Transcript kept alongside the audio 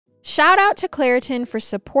Shout out to Claritin for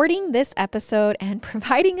supporting this episode and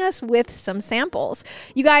providing us with some samples.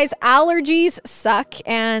 You guys, allergies suck,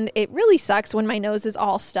 and it really sucks when my nose is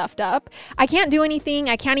all stuffed up. I can't do anything.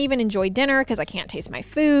 I can't even enjoy dinner because I can't taste my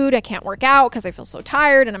food. I can't work out because I feel so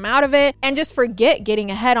tired and I'm out of it, and just forget getting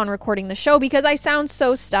ahead on recording the show because I sound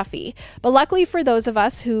so stuffy. But luckily for those of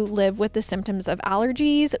us who live with the symptoms of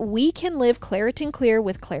allergies, we can live Claritin Clear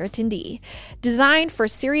with Claritin D. Designed for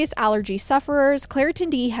serious allergy sufferers, Claritin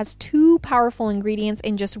D has 2 powerful ingredients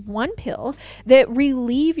in just one pill that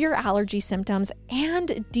relieve your allergy symptoms and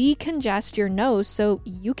decongest your nose so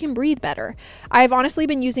you can breathe better. I've honestly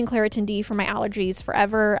been using Claritin D for my allergies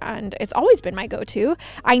forever, and it's always been my go-to.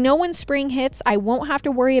 I know when spring hits, I won't have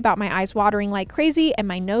to worry about my eyes watering like crazy and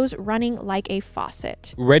my nose running like a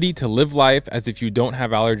faucet. Ready to live life as if you don't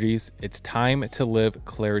have allergies? It's time to live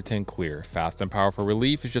Claritin Clear. Fast and powerful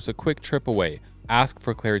relief is just a quick trip away. Ask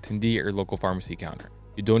for Claritin D at your local pharmacy counter.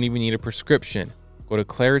 You don't even need a prescription. Go to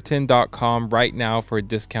Claritin.com right now for a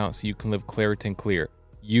discount so you can live Claritin Clear.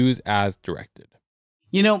 Use as directed.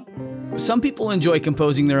 You know, some people enjoy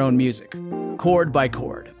composing their own music, chord by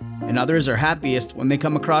chord, and others are happiest when they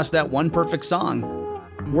come across that one perfect song.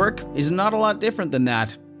 Work is not a lot different than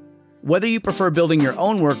that. Whether you prefer building your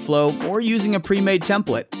own workflow or using a pre-made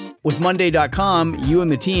template, with Monday.com, you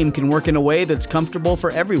and the team can work in a way that's comfortable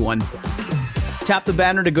for everyone. Tap the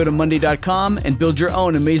banner to go to Monday.com and build your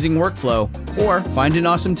own amazing workflow, or find an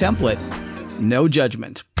awesome template. No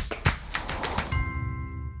judgment.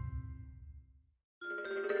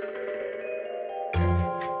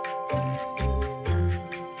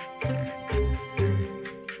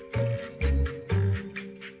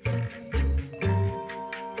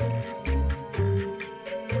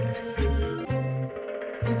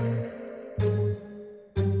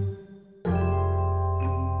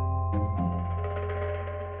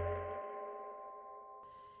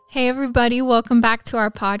 Hey everybody, welcome back to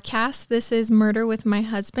our podcast. This is Murder with My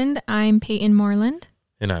Husband. I'm Peyton Moreland.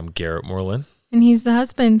 And I'm Garrett Moreland. And he's the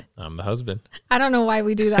husband. I'm the husband. I don't know why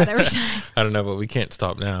we do that every time. I don't know, but we can't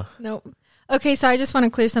stop now. Nope. Okay, so I just want to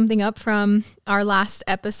clear something up from our last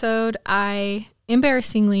episode. I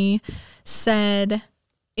embarrassingly said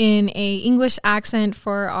in a English accent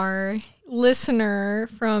for our listener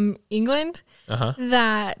from England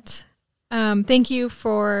that thank you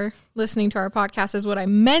for listening to our podcast is what I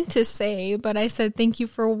meant to say, but I said thank you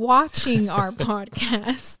for watching our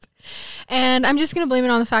podcast. And I'm just going to blame it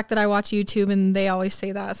on the fact that I watch YouTube and they always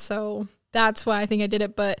say that. So that's why I think I did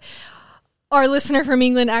it. But our listener from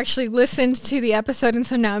England actually listened to the episode, and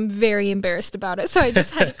so now I'm very embarrassed about it. So I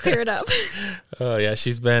just had to clear it up. Oh yeah,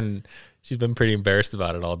 she's been pretty embarrassed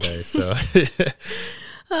about it all day. So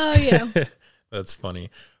oh yeah. That's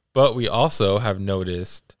funny. But we also have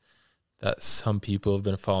noticed that some people have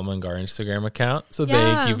been following our Instagram account. So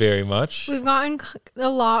thank you very much. We've gotten a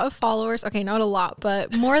lot of followers. Okay, not a lot,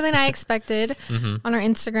 but more than I expected on our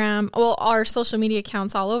Instagram. Well, our social media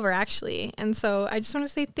accounts all over, actually. And so I just want to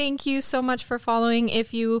say thank you so much for following.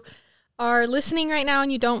 If you are listening right now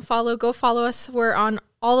and you don't follow, go follow us. We're on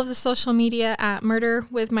all of the social media at Murder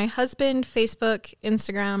with My Husband, Facebook,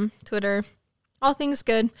 Instagram, Twitter, all things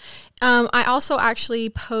good. I also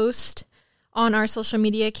actually post on our social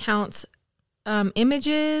media accounts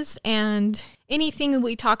images and anything that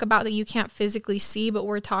we talk about that you can't physically see, but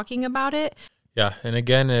we're talking about it. Yeah. And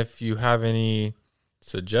again, if you have any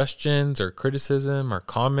suggestions or criticism or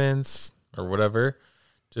comments or whatever,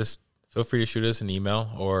 just feel free to shoot us an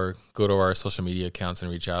email or go to our social media accounts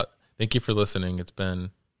and reach out. Thank you for listening.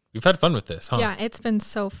 We've had fun with this, huh? Yeah, it's been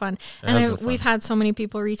so fun. And we've had so many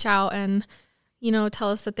people reach out and tell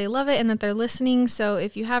us that they love it and that they're listening. So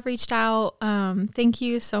if you have reached out, thank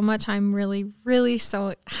you so much. I'm really, really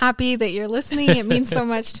so happy that you're listening. It means so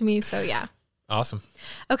much to me. So yeah. Awesome.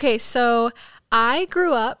 Okay. So I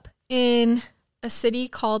grew up in a city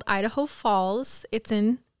called Idaho Falls. It's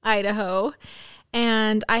in Idaho.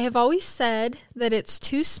 And I have always said that it's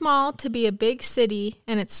too small to be a big city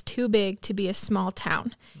and it's too big to be a small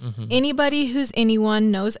town. Mm-hmm. Anybody who's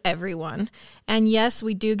anyone knows everyone. And yes,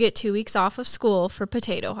 we do get 2 weeks off of school for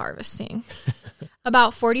potato harvesting.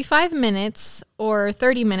 About 45 minutes or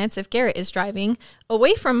 30 minutes if Garrett is driving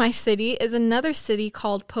away from my city is another city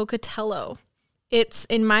called Pocatello. It's,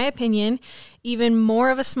 in my opinion, even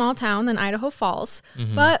more of a small town than Idaho Falls.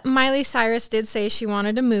 Mm-hmm. But Miley Cyrus did say she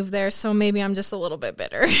wanted to move there, so maybe I'm just a little bit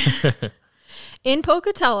bitter. In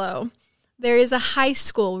Pocatello, there is a high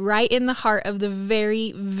school right in the heart of the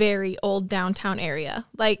very, very old downtown area.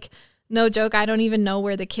 Like, no joke, I don't even know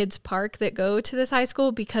where the kids park that go to this high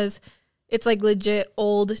school because it's like legit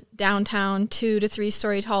old downtown 2 to 3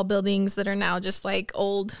 story tall buildings that are now just like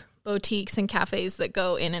old boutiques and cafes that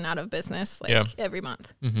go in and out of business every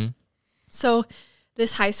month. Mm-hmm. So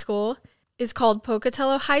this high school is called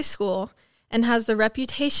Pocatello High School and has the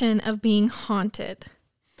reputation of being haunted.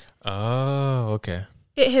 Oh, okay.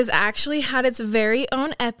 It has actually had its very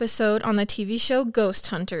own episode on the TV show Ghost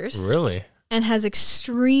Hunters. Really? And has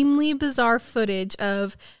extremely bizarre footage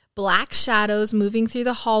of black shadows moving through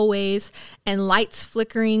the hallways and lights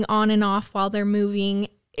flickering on and off while they're moving.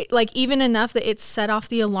 Even enough that it's set off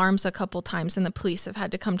the alarms a couple times and the police have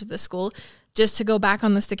had to come to the school just to go back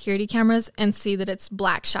on the security cameras and see that it's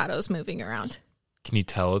black shadows moving around. Can you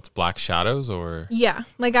tell it's black shadows or? Yeah.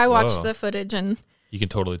 I watched Whoa. the footage and... You can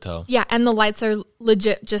totally tell. Yeah, and the lights are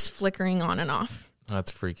legit just flickering on and off. That's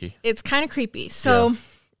freaky. It's kind of creepy. So,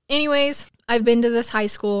 anyways, I've been to this high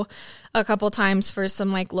school a couple times for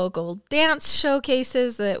some local dance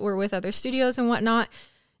showcases that were with other studios and whatnot.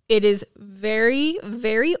 It is very,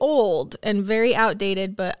 very old and very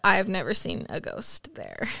outdated, but I've never seen a ghost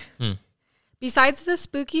there. Besides the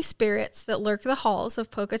spooky spirits that lurk the halls of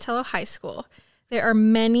Pocatello High School, there are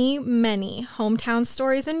many, many hometown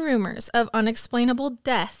stories and rumors of unexplainable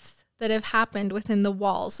deaths that have happened within the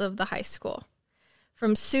walls of the high school.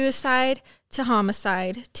 From suicide to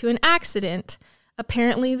homicide to an accident,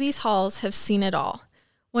 apparently these halls have seen it all.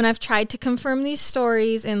 When I've tried to confirm these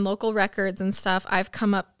stories in local records and stuff, I've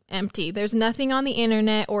come up empty. There's nothing on the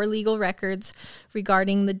internet or legal records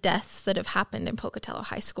regarding the deaths that have happened in Pocatello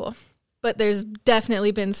High School. But there's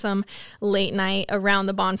definitely been some late night around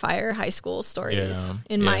the bonfire high school stories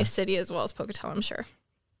in my city as well as Pocatello, I'm sure.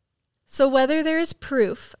 So whether there is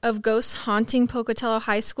proof of ghosts haunting Pocatello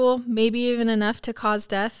High School, maybe even enough to cause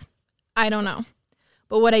death, I don't know.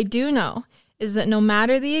 But what I do know is that no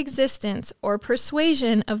matter the existence or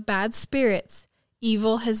persuasion of bad spirits,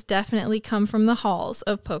 evil has definitely come from the halls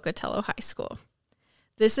of Pocatello High School.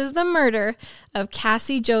 This is the murder of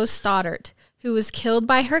Cassie Jo Stoddard, who was killed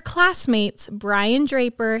by her classmates Brian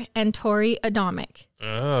Draper and Tori Adamic.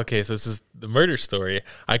 Oh, okay. So this is the murder story.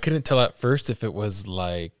 I couldn't tell at first if it was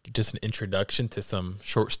just an introduction to some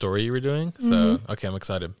short story you were doing. So, okay, I'm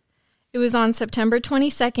excited. It was on September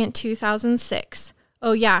 22nd, 2006.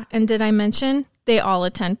 Oh, yeah. And did I mention they all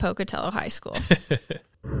attend Pocatello High School?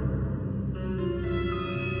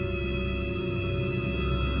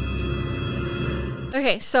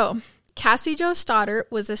 Okay, so Cassie Jo Stoddard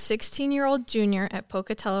was a 16-year-old junior at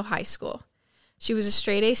Pocatello High School. She was a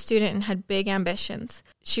straight-A student and had big ambitions.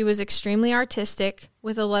 She was extremely artistic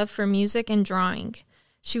with a love for music and drawing.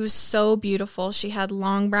 She was so beautiful. She had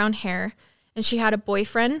long brown hair, and she had a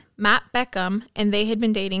boyfriend, Matt Beckham, and they had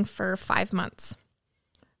been dating for 5 months.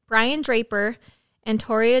 Brian Draper and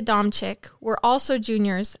Tori Adamczyk were also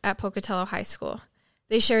juniors at Pocatello High School.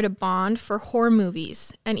 They shared a bond for horror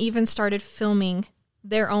movies and even started filming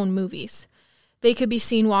their own movies. They could be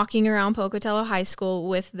seen walking around Pocatello High School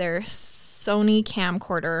with their Sony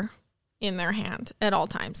camcorder in their hand at all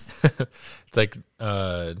times. It's like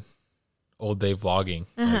old day vlogging.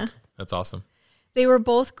 That's awesome. They were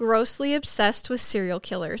both grossly obsessed with serial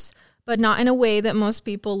killers, but not in a way that most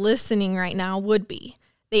people listening right now would be.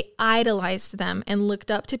 They idolized them and looked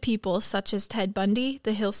up to people such as Ted Bundy,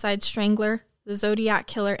 the Hillside Strangler, the Zodiac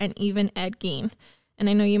Killer, and even Ed Gein. And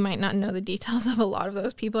I know you might not know the details of a lot of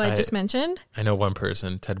those people I just mentioned. I know one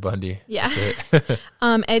person, Ted Bundy. Yeah.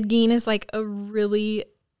 Ed Gein is a really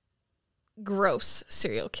gross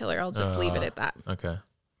serial killer. I'll just leave it at that. Okay.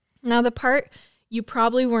 Now, the part you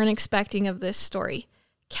probably weren't expecting of this story.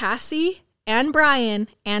 Cassie and Brian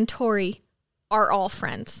and Tori are all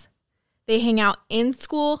friends. They hang out in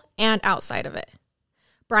school and outside of it.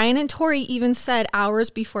 Brian and Tori even said hours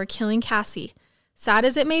before killing Cassie, "Sad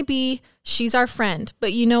as it may be, she's our friend,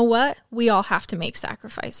 but you know what? We all have to make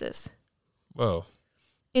sacrifices." Whoa.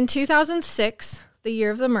 In 2006, the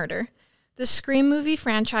year of the murder, the Scream movie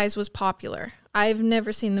franchise was popular. I've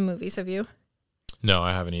never seen the movies, have you? No,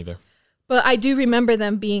 I haven't either. But I do remember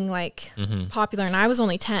them being popular, and I was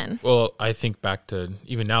only 10. Well, I think back to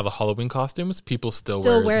even now the Halloween costumes, people still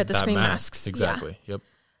wear the that Scream mask. masks. Exactly. Yeah. Yep.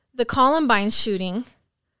 The Columbine shooting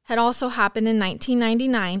had also happened in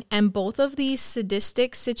 1999, and both of these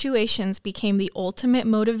sadistic situations became the ultimate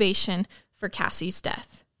motivation for Cassie's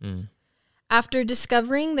death. After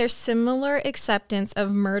discovering their similar acceptance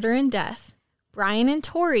of murder and death, Brian and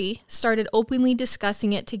Tori started openly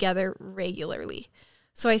discussing it together regularly.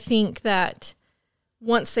 So I think that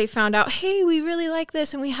once they found out, hey, we really like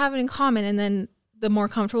this and we have it in common, and then the more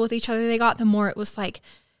comfortable with each other they got, the more it was like,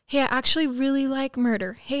 hey, I actually really like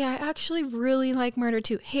murder. Hey, I actually really like murder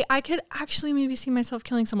too. Hey, I could actually maybe see myself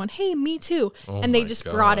killing someone. Hey, me too. And they just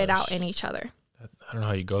brought it out in each other. I don't know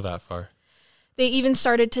how you go that far. They even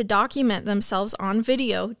started to document themselves on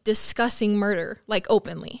video discussing murder, like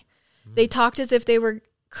openly. They talked as if they were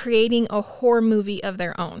creating a horror movie of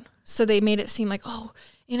their own. So they made it seem like, oh,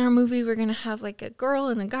 in our movie, we're going to have like a girl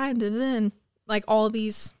and a guy and like all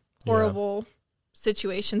these horrible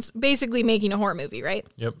situations, basically making a horror movie, right?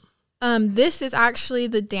 Yep. This is actually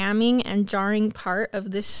the damning and jarring part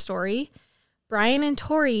of this story. Brian and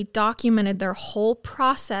Tori documented their whole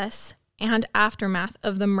process and aftermath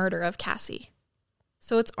of the murder of Cassie.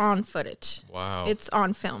 So it's on footage. Wow. It's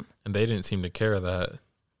on film. And they didn't seem to care that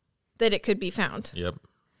it could be found. Yep.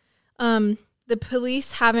 The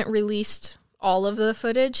police haven't released all of the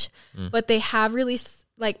footage, but they have released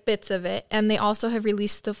like bits of it. And they also have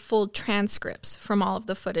released the full transcripts from all of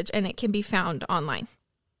the footage, and it can be found online.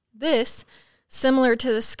 This, similar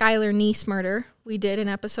to the Skylar Neese murder we did in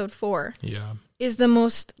episode 4, is the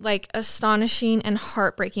most like astonishing and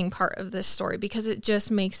heartbreaking part of this story because it just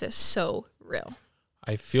makes it so real.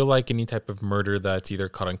 I feel like any type of murder that's either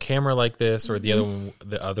caught on camera like this or the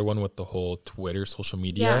other one with the whole Twitter, social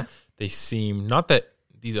media, they seem, not that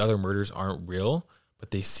these other murders aren't real, but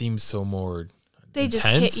they seem so more They just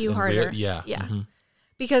hit you harder. Yeah.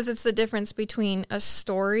 Because it's the difference between a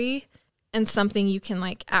story and something you can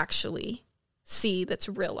like actually see that's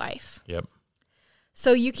real life. Yep.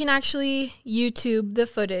 So you can actually YouTube the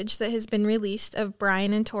footage that has been released of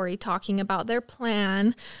Brian and Tori talking about their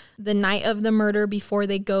plan the night of the murder before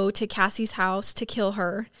they go to Cassie's house to kill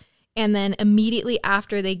her. And then immediately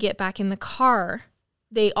after they get back in the car,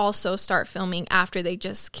 they also start filming after they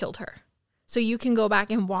just killed her. So you can go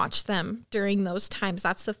back and watch them during those times.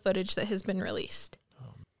 That's the footage that has been released.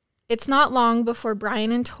 It's not long before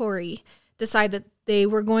Brian and Tori decide that they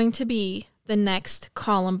were going to be the next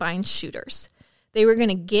Columbine shooters. They were going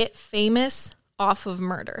to get famous off of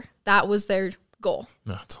murder. That was their goal.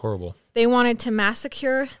 No, it's horrible. They wanted to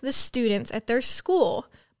massacre the students at their school,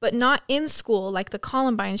 but not in school like the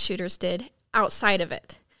Columbine shooters did, outside of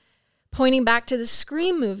it. Pointing back to the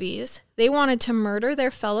Scream movies, they wanted to murder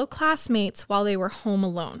their fellow classmates while they were home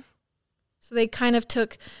alone. So they kind of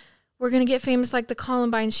took, we're going to get famous like the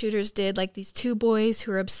Columbine shooters did, like these two boys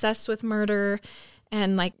who are obsessed with murder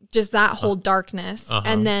and like just that whole darkness,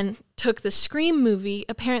 and then took the Scream movie.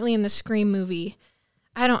 Apparently in the Scream movie,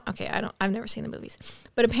 I've never seen the movies,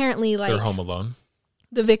 but apparently like they're home alone.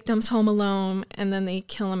 The victim's home alone, and then they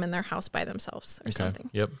kill them in their house by themselves or something.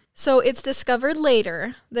 Yep. So it's discovered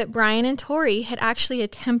later that Brian and Tori had actually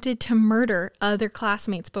attempted to murder other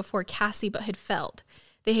classmates before Cassie, but had failed.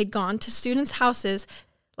 They had gone to students' houses,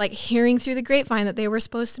 like hearing through the grapevine that they were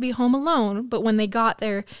supposed to be home alone, but when they got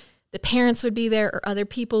there, the parents would be there or other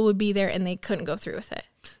people would be there, and they couldn't go through with it.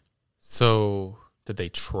 So did they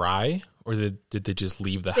try, or did they just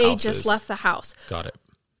leave the house? They just left the house. Got it.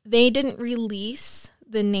 They didn't release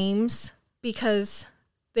the names because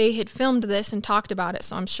they had filmed this and talked about it,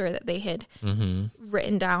 so I'm sure that they had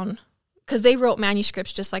written down, because they wrote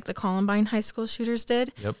manuscripts just like the Columbine high school shooters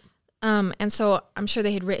did. Yep. And so I'm sure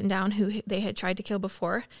they had written down who they had tried to kill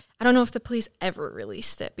before. I don't know if the police ever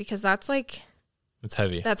released it, because that's like... It's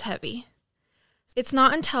heavy. That's heavy. It's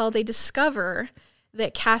not until they discover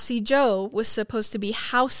that Cassie Jo was supposed to be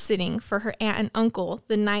house sitting for her aunt and uncle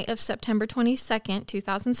the night of September 22nd,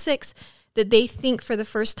 2006, that they think for the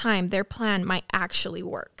first time their plan might actually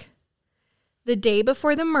work. The day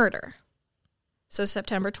before the murder, so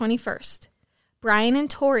September 21st, Brian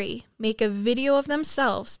and Tori make a video of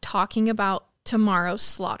themselves talking about tomorrow's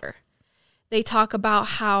slaughter. They talk about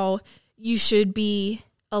how you should be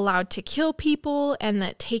allowed to kill people and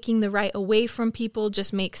that taking the right away from people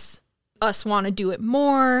just makes us want to do it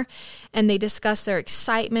more. And they discuss their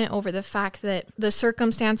excitement over the fact that the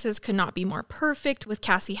circumstances could not be more perfect with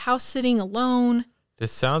Cassie house sitting alone.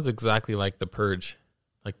 This sounds exactly like The Purge.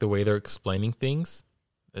 Like the way they're explaining things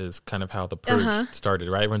is kind of how The Purge started,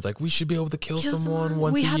 right? Everyone's like, we should be able to kill someone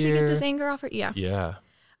once a year. We have to get this anger off. Yeah. Yeah.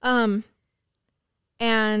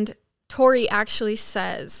 And Tori actually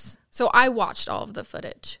says, so I watched all of the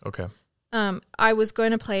footage. Okay. I was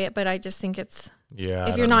going to play it, but I just think it's,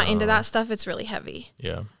 if you're not into that stuff, it's really heavy.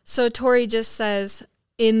 Yeah. So Tori just says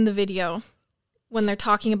in the video, when they're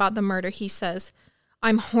talking about the murder, he says,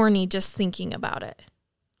 I'm horny just thinking about it.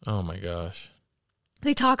 Oh my gosh.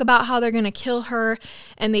 They talk about how they're going to kill her,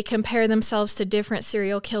 and they compare themselves to different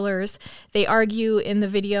serial killers. They argue in the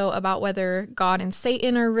video about whether God and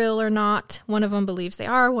Satan are real or not. One of them believes they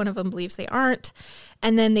are, one of them believes they aren't.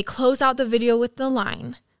 And then they close out the video with the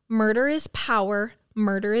line, murder is power,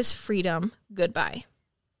 murder is freedom, goodbye.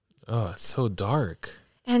 Oh, it's so dark.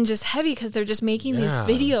 And just heavy because they're just making these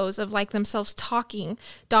videos of like themselves talking,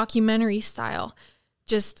 documentary style.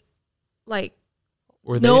 Just like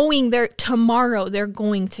knowing tomorrow they're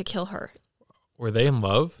going to kill her. Were they in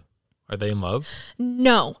love? Are they in love?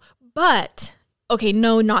 No, but okay,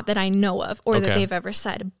 no, not that I know of or that Okay. they've ever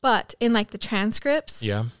said, but in like the transcripts,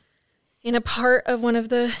 Yeah. in a part of one of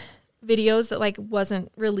the videos that like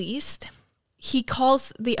wasn't released, he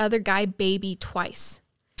calls the other guy baby twice.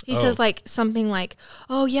 He says like something like,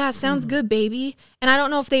 "Oh yeah, sounds good, baby." And I don't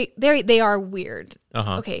know if they are weird.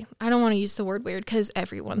 Uh-huh. Okay, I don't want to use the word weird because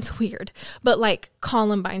everyone's weird, but like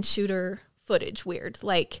Columbine shooter footage weird,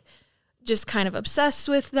 like just kind of obsessed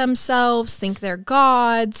with themselves, think they're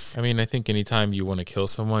gods, I mean, I think anytime you want to kill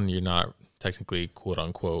someone, you're not technically quote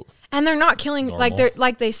unquote. and they're not killing Normal.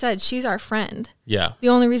 like they said, she's our friend. Yeah. The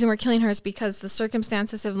only reason we're killing her is because the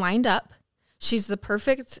circumstances have lined up. She's the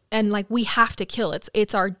perfect, and like we have to kill.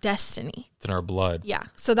 It's our destiny. It's in our blood. Yeah.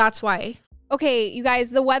 So that's why. Okay, you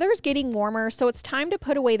guys, the weather's getting warmer, so it's time to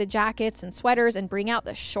put away the jackets and sweaters and bring out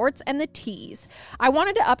the shorts and the tees. I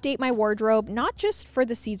wanted to update my wardrobe, not just for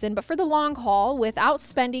the season, but for the long haul without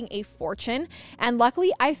spending a fortune. And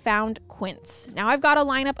luckily, I found Quince. Now I've got a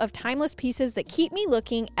lineup of timeless pieces that keep me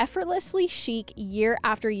looking effortlessly chic year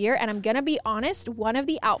after year. And I'm gonna be honest, one of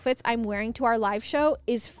the outfits I'm wearing to our live show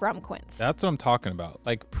is from Quince. That's what I'm talking about.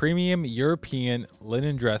 Like premium European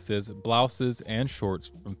linen dresses, blouses, and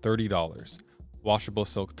shorts from $30. Washable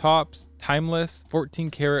silk tops, timeless 14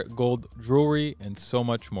 karat gold jewelry, and so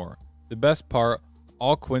much more. The best part,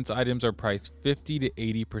 all Quince items are priced 50 to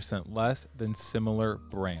 80% less than similar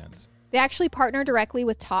brands. They actually partner directly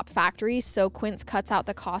with top factories, so Quince cuts out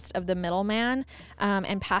the cost of the middleman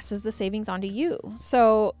and passes the savings on to you.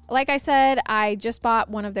 So, like I said, I just bought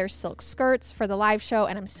one of their silk skirts for the live show,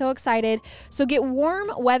 and I'm so excited. So get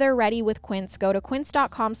warm weather ready with Quince. Go to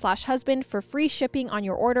quince.com/husband for free shipping on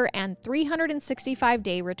your order and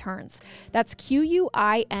 365-day returns. That's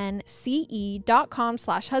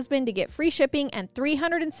QUINCE.com/husband to get free shipping and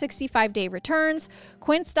 365-day returns.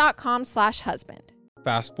 Quince.com/husband.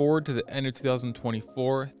 Fast forward to the end of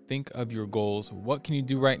 2024, think of your goals. What can you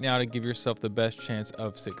do right now to give yourself the best chance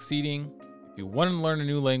of succeeding? If you want to learn a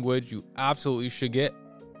new language, you absolutely should get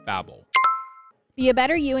Babbel. Be a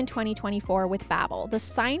better you in 2024 with Babbel, the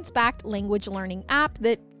science-backed language learning app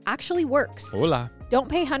that actually works. Hola. Don't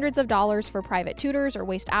pay hundreds of dollars for private tutors or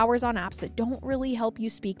waste hours on apps that don't really help you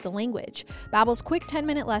speak the language. Babbel's quick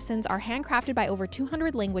 10-minute lessons are handcrafted by over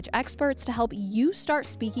 200 language experts to help you start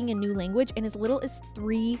speaking a new language in as little as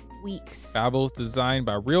 3 weeks. Babbel is designed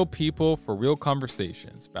by real people for real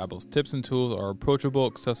conversations. Babbel's tips and tools are approachable,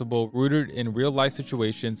 accessible, rooted in real-life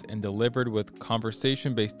situations, and delivered with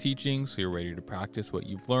conversation-based teaching so you're ready to practice what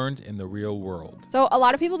you've learned in the real world. So a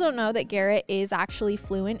lot of people don't know that Garrett is actually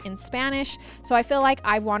fluent in Spanish, so I feel like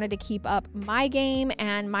I've wanted to keep up my game,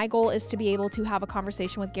 and my goal is to be able to have a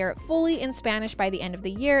conversation with Garrett fully in Spanish by the end of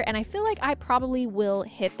the year, and I feel like I probably will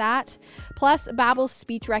hit that. Plus, Babbel's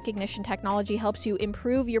speech recognition technology helps you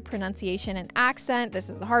improve your pronunciation and accent. This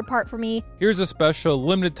is the hard part for me. Here's a special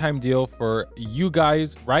limited time deal for you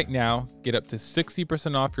guys right now. Get up to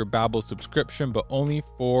 60% off your Babbel subscription, but only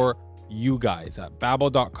for you guys at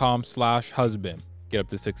babbel.com/husband. Get up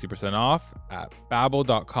to 60% off at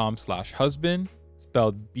babbel.com/husband,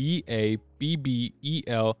 spelled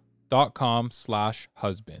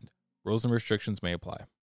BABBEL.com/husband. Rules and restrictions may apply.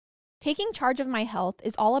 Taking charge of my health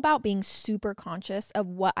is all about being super conscious of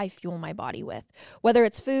what I fuel my body with. Whether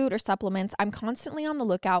it's food or supplements, I'm constantly on the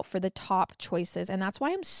lookout for the top choices, and that's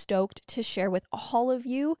why I'm stoked to share with all of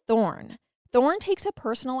you Thorne. Thorne takes a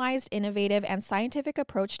personalized, innovative, and scientific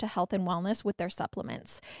approach to health and wellness with their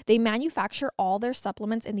supplements. They manufacture all their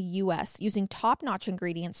supplements in the U.S. using top-notch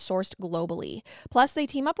ingredients sourced globally. Plus, they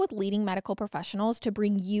team up with leading medical professionals to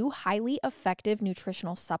bring you highly effective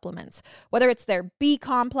nutritional supplements. Whether it's their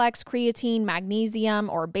B-complex, creatine, magnesium,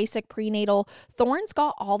 or basic prenatal, Thorne's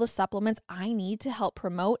got all the supplements I need to help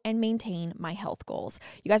promote and maintain my health goals.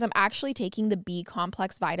 You guys, I'm actually taking the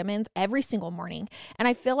B-complex vitamins every single morning, and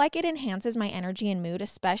I feel like it enhances my energy and mood,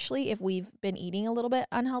 especially if we've been eating a little bit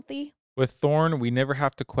unhealthy. With Thorne, we never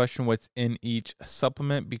have to question what's in each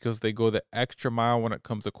supplement because they go the extra mile when it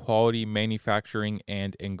comes to quality, manufacturing,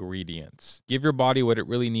 and ingredients. Give your body what it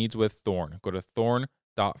really needs with Thorne. Go to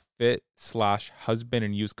thorne.fit/husband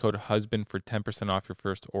and use code HUSBAND for 10% off your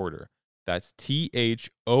first order. That's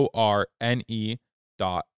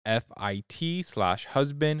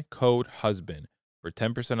THORNE.FIT/husband, code HUSBAND for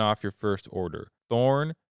 10% off your first order.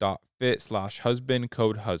 Thorne.fit/husband,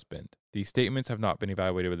 code HUSBAND. These statements have not been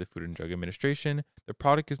evaluated by the Food and Drug Administration. The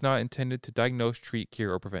product is not intended to diagnose, treat,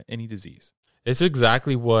 cure, or prevent any disease. It's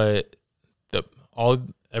exactly what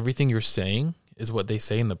everything you're saying is what they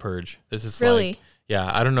say in The Purge. This is Really? like, yeah,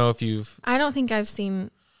 I don't know if you've... I don't think I've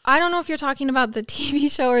seen I don't know if you're talking about the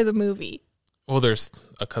TV show or the movie. Well, there's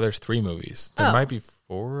 3 movies. There Oh. might be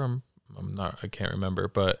 4. I can't remember,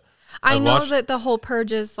 but I know watched- that the whole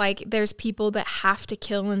purge is like there's people that have to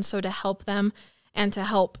kill, and so to help them and to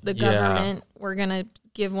help the Yeah. government, we're going to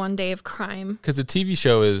give one day of crime. Because the TV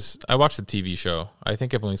show I watched the TV show. I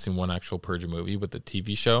think I've only seen one actual Purge movie, but the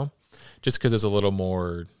TV show, just because it's a little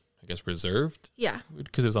more, I guess, reserved, Yeah.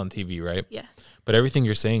 because it was on TV, right? Yeah. But everything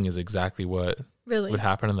you're saying is exactly what Really. would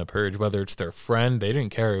happen in the Purge. Whether it's their friend, they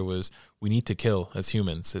didn't care. It was, we need to kill as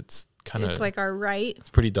humans. It's kind of, It's like our right. it's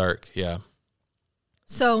pretty dark. Yeah.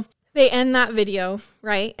 So they end that video,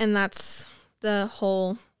 right? And that's the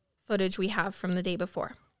whole footage we have from the day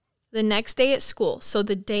before. The next day at school, so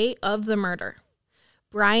the day of the murder,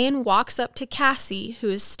 Brian walks up to Cassie, who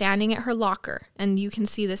is standing at her locker, and you can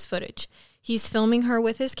see this footage. He's filming her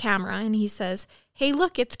with his camera, and he says, "Hey,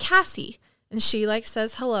 look, it's Cassie." And she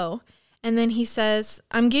says hello. And then he says,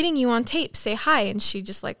 "I'm getting you on tape. Say hi." And she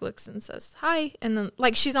just looks and says hi. And then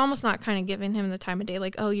she's almost not kind of giving him the time of day.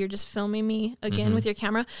 Oh, you're just filming me again with your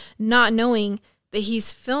camera, not knowing that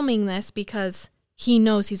he's filming this because he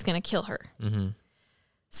knows he's going to kill her. Mm-hmm.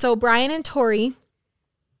 So Brian and Tori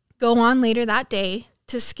go on later that day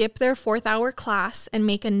to skip their 4th hour class and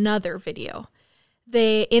make another video.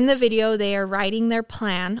 In the video, they are writing their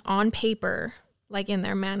plan on paper, in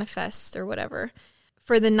their manifest or whatever,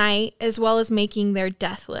 for the night, as well as making their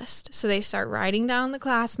death list. So they start writing down the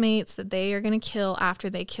classmates that they are going to kill after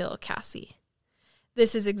they kill Cassie.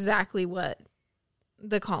 This is exactly what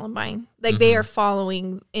the Columbine, they are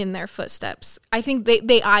following in their footsteps. I think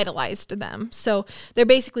they idolized them. So they're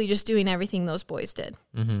basically just doing everything those boys did.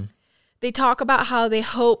 Mm-hmm. They talk about how they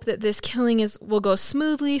hope that this killing will go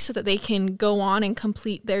smoothly so that they can go on and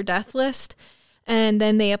complete their death list. And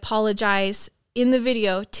then they apologize in the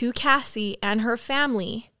video to Cassie and her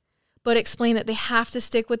family, but explain that they have to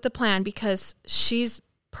stick with the plan because she's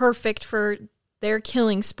perfect for their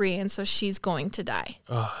killing spree, and so she's going to die.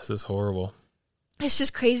 Oh, this is horrible. It's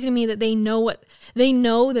just crazy to me that they know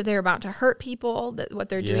that they're about to hurt people, that what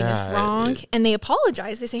they're doing is wrong, and they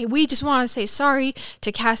apologize. They say, "Hey, we just want to say sorry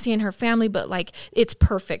to Cassie and her family, but it's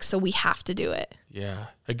perfect, so we have to do it." Yeah.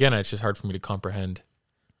 Again, it's just hard for me to comprehend.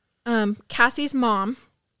 Cassie's mom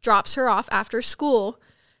drops her off after school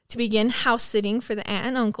to begin house sitting for the aunt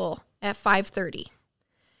and uncle at 5:30.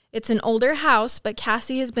 It's an older house, but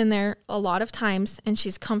Cassie has been there a lot of times, and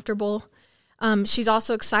she's comfortable. She's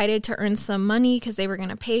also excited to earn some money because they were going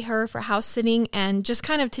to pay her for house sitting, and just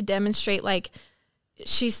kind of to demonstrate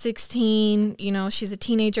she's 16, she's a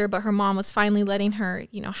teenager, but her mom was finally letting her,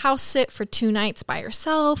 house sit for 2 nights by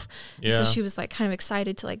herself. Yeah. And so she was kind of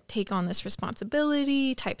excited to take on this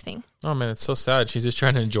responsibility type thing. Oh man, it's so sad. She's just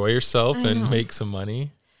trying to enjoy herself I and know. make some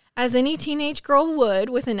money. As any teenage girl would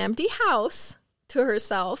with an empty house to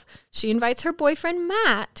herself, she invites her boyfriend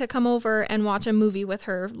Matt to come over and watch a movie with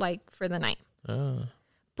her for the night. Oh.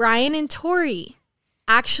 Brian and Tori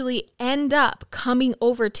actually end up coming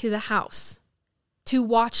over to the house to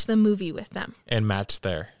watch the movie with them. And Matt's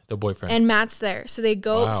there, the boyfriend. And Matt's there. So they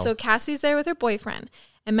go, Wow. So Cassie's there with her boyfriend.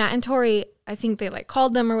 And Matt and Tori, I think they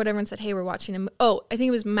called them or whatever and said, "Hey, we're watching I think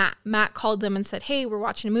it was Matt. Matt called them and said, "Hey, we're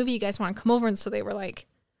watching a movie. You guys want to come over?" And so they were like,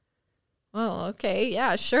 "Well, okay,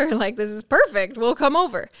 yeah, sure. This is perfect. We'll come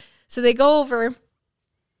over." So they go over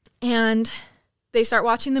and they start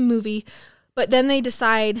watching the movie. But then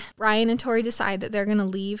Brian and Tori decide that they're going to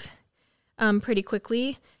leave pretty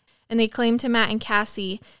quickly. And they claim to Matt and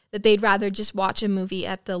Cassie that they'd rather just watch a movie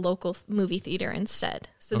at the local movie theater instead.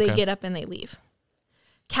 So they Okay. get up and they leave.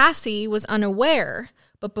 Cassie was unaware,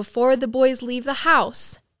 but before the boys leave the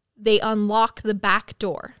house, they unlock the back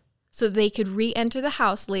door so they could re-enter the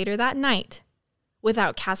house later that night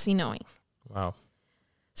without Cassie knowing. Wow.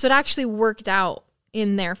 So it actually worked out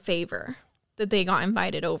in their favor that they got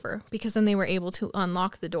invited over because then they were able to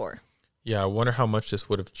unlock the door. Yeah, I wonder how much this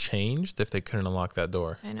would have changed if they couldn't unlock that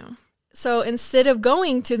door. I know. So instead of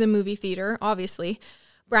going to the movie theater, obviously,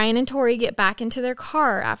 Brian and Tori get back into their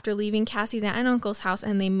car after leaving Cassie's aunt and uncle's house,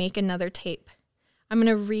 and they make another tape. I'm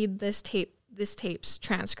going to read this tape's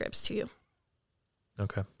transcripts to you.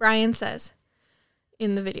 Okay. Brian says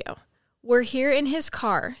in the video, "We're here in his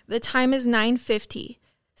car. The time is 9:50,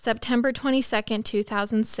 September 22nd,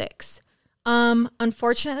 2006.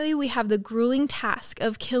 Unfortunately, we have the grueling task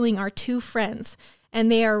of killing our 2 friends,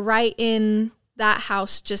 and they are right in that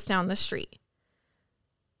house just down the street."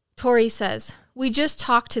 Tori says, "We just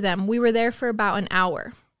talked to them. We were there for about an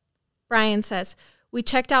hour." Brian says, "We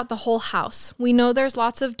checked out the whole house. We know there's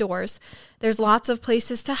lots of doors. There's lots of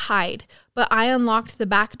places to hide, but I unlocked the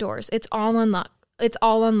back doors. It's all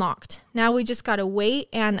unlocked. Now we just got to wait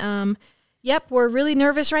and yep, we're really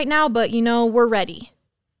nervous right now, but we're ready.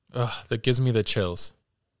 Ugh, that gives me the chills.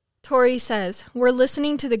 Tori says, we're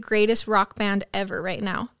listening to the greatest rock band ever right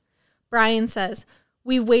now. Brian says,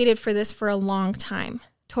 we waited for this for a long time.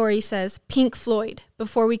 Tori says, Pink Floyd,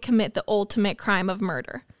 before we commit the ultimate crime of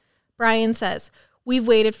murder. Brian says, we've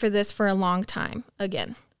waited for this for a long time.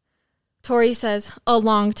 Again. Tori says, a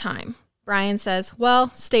long time. Brian says,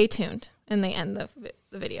 well, stay tuned. And they end the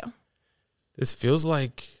video. This feels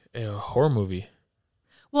like a horror movie.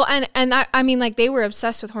 Well, and that, I mean, like, they were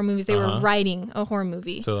obsessed with horror movies. They were writing a horror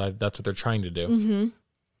movie. So that's what they're trying to do. Mm-hmm.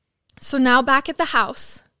 So now back at the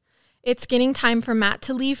house, it's getting time for Matt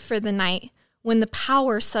to leave for the night when the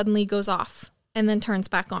power suddenly goes off and then turns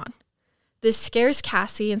back on. This scares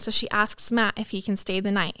Cassie, and so she asks Matt if he can stay the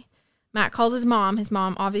night. Matt calls his mom. His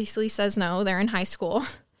mom obviously says no. They're in high school.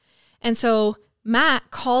 And so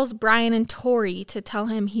Matt calls Brian and Tori to tell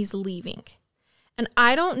him he's leaving. And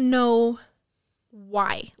I don't know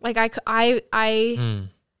why. Like,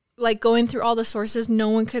 like, going through all the sources, no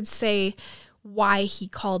one could say why he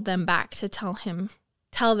called them back to tell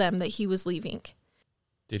them that he was leaving.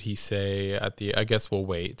 Did he say I guess we'll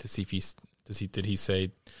wait to see if did he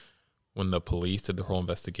say when the police did the whole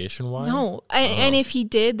investigation why? No. And if he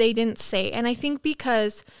did, they didn't say. And I think maybe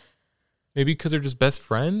because they're just best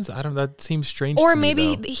friends? That seems strange or to me,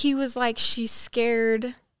 maybe though. He was like, she's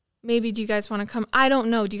scared. Maybe, do you guys want to come? I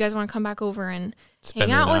don't know. Do you guys want to come back over and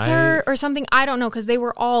hang out with her or something? I don't know, because they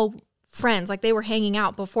were all friends. Like, they were hanging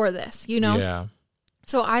out before this, Yeah.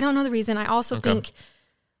 So I don't know the reason. I also think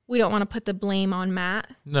we don't want to put the blame on Matt.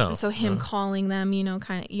 No. So him calling them,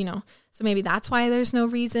 so maybe that's why there's no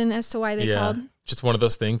reason as to why they called. Just one of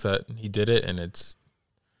those things that he did it and it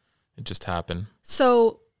just happened.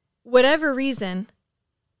 So whatever reason,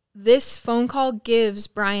 this phone call gives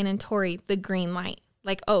Brian and Tori the green light.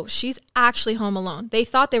 Like, oh, she's actually home alone. They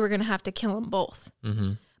thought they were going to have to kill them both.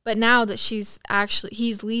 Mm-hmm. But now that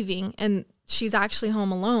he's leaving and she's actually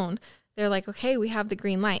home alone, they're like, okay, we have the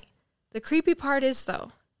green light. The creepy part is,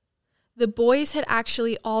 though, the boys had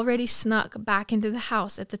actually already snuck back into the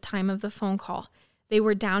house at the time of the phone call. They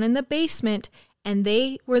were down in the basement, and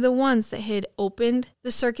they were the ones that had opened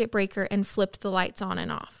the circuit breaker and flipped the lights on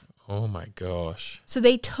and off. Oh, my gosh. So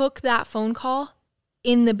they took that phone call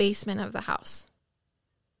in the basement of the house.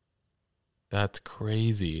 That's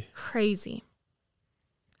crazy. Crazy.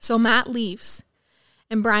 So Matt leaves,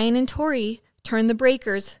 and Brian and Tori turn the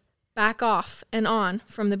breakers back off and on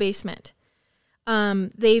from the basement.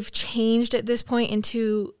 They've changed at this point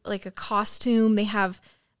into like a costume. They have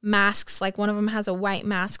masks. Like, one of them has a white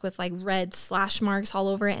mask with like red slash marks all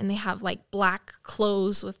over it, and they have like black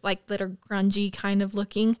clothes with like that are grungy kind of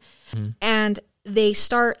looking. Mm-hmm. And they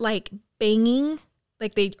start like banging.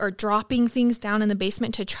 Like, they are dropping things down in the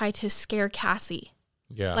basement to try to scare Cassie.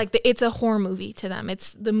 Yeah. Like, it's a horror movie to them.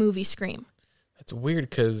 It's the movie Scream. That's weird,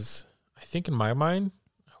 because I think in my mind,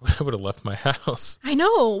 I would have left my house. I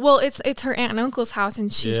know. Well, it's her aunt and uncle's house,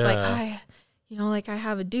 and she's like, I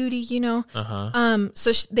have a duty,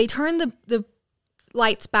 So they turn the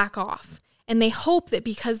lights back off, and they hope that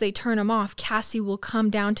because they turn them off, Cassie will come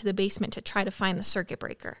down to the basement to try to find the circuit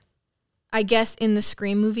breaker. I guess in the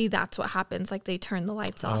Scream movie, that's what happens. Like, they turn the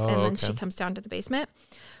lights off, and then she comes down to the basement.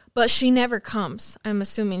 But she never comes. I'm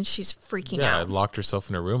assuming she's freaking out. Yeah, locked herself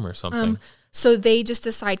in a room or something. So they just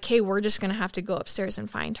decide, okay, we're just going to have to go upstairs and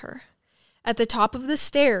find her. At the top of the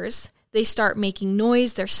stairs, they start making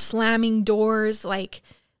noise. They're slamming doors. Like,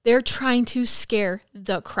 they're trying to scare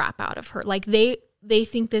the crap out of her. Like, they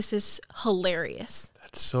think this is hilarious.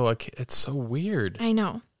 It's so weird. I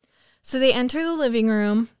know. So they enter the living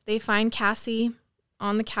room. They find Cassie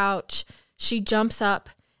on the couch. She jumps up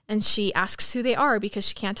and she asks who they are because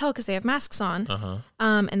she can't tell because they have masks on.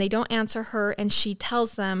 And they don't answer her. And she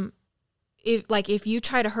tells them, if you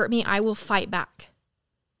try to hurt me, I will fight back.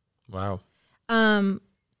 Wow.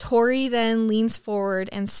 Tori then leans forward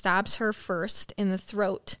and stabs her first in the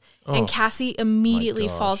throat. And Cassie immediately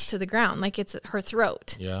falls to the ground like it's her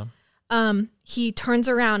throat. Yeah. He turns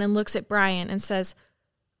around and looks at Brian and says,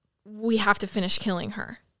 we have to finish killing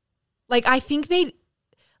her. Like, I think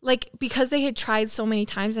because they had tried so many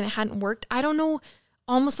times and it hadn't worked, I don't know,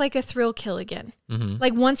 almost like a thrill kill again. Mm-hmm.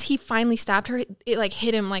 Like, once he finally stabbed her, it like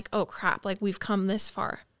hit him like, oh crap, like we've come this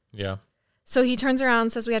far. Yeah. So he turns around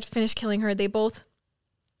and says we have to finish killing her. They both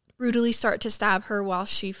brutally start to stab her while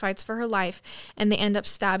she fights for her life, and they end up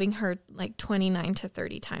stabbing her like 29 to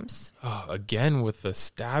 30 times. Oh, again, with the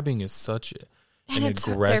stabbing is such an it's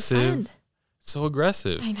aggressive. So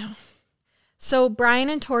aggressive. I know. So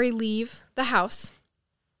Brian and Tori leave the house.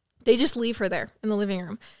 They just leave her there in the living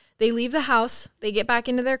room. They leave the house. They get back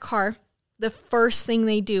into their car. the first thing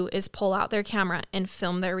they do is pull out their camera and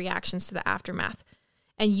film their reactions to the aftermath.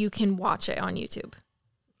 And you can watch it on YouTube.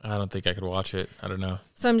 I don't think I could watch it. I don't know.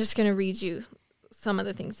 So I'm just going to read you some of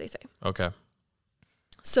the things they say. Okay.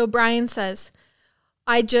 So Brian says,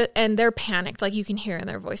 and they're panicked. Like you can hear in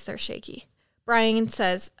their voice, they're shaky. Brian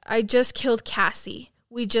says, I just killed Cassie.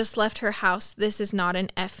 We just left her house. This is not an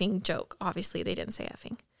effing joke. Obviously, they didn't say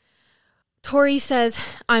effing. Tori says,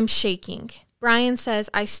 I'm shaking. Brian says,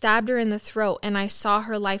 I stabbed her in the throat and I saw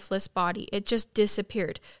her lifeless body. It just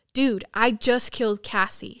disappeared. Dude, I just killed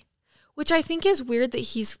Cassie. Which I think is weird that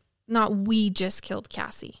he's not, we just killed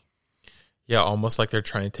Cassie. Yeah, almost like they're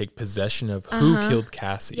trying to take possession of who killed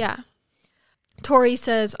Cassie. Yeah. Tori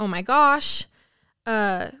says, oh my gosh.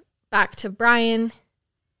 Back to Brian.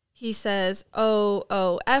 He says,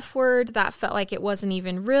 F word. That felt like it wasn't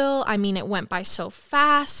even real. I mean, it went by so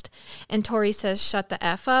fast. And Tori says, shut the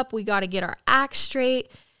F up. We got to get our act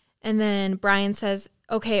straight. And then Brian says,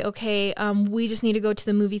 okay. We just need to go to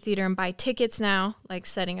the movie theater and buy tickets now, like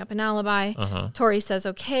setting up an alibi. Tori says,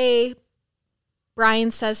 okay.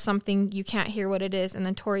 Brian says something. You can't hear what it is. And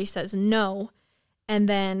then Tori says, no. And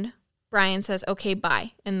then Brian says, okay,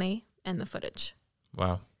 bye. And they end the footage.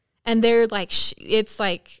 Wow. And they're like, it's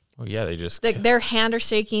like, well, yeah, they just their hand are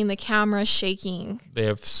shaking, the camera's shaking. They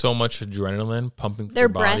have so much adrenaline pumping through their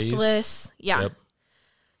their bodies. breathless. Yeah. Yep.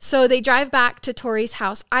 So they drive back to Tori's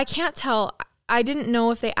house. I can't tell. I didn't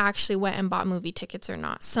know if they actually went and bought movie tickets or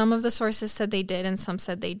not. Some of the sources said they did, and some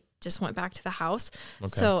said they just went back to the house. Okay.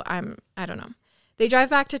 So I don't know. They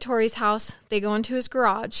drive back to Tori's house. They go into his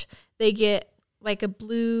garage. They get like a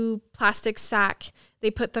blue plastic sack.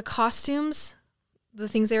 They put the costumes, the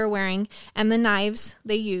things they were wearing, and the knives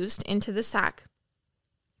they used into the sack.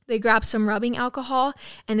 They grab some rubbing alcohol,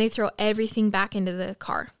 and they throw everything back into the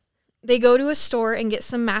car. They go to a store and get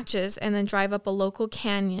some matches and then drive up a local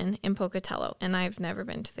canyon in Pocatello. And I've never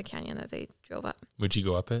been to the canyon that they drove up. Would you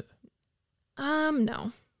go up it?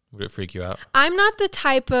 No. Would it freak you out? I'm not the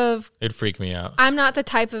type of... It'd freak me out. I'm not the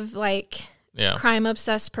type of, like... Yeah.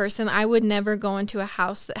 Crime-obsessed person. I would never go into a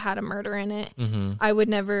house that had a murder in it. Mm-hmm. I would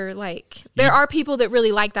never, like... There are people that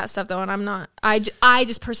really like that stuff, though, and I'm not... I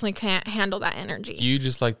just personally can't handle that energy. You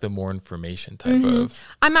just like the more information type of...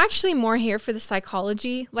 I'm actually more here for the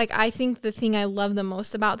psychology. Like, I think the thing I love the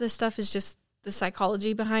most about this stuff is just the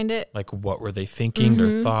psychology behind it. Like, what were they thinking?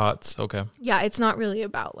 Their thoughts? Okay. Yeah, it's not really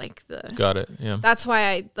about, like, the... Got it, yeah. That's why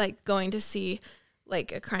I, like, going to see,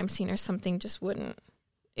 like, a crime scene or something just wouldn't...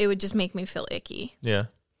 It would just make me feel icky. Yeah.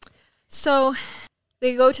 So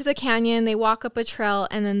they go to the canyon, they walk up a trail,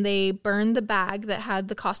 and then they burn the bag that had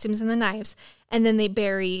the costumes and the knives, and then they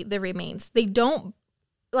bury the remains. They don't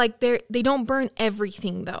burn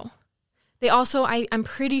everything, though. They also, I'm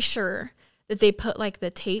pretty sure that they put, like, the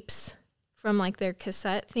tapes from, like, their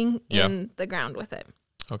cassette thing in the ground with it.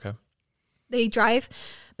 Okay. They drive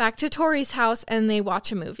back to Tori's house, and they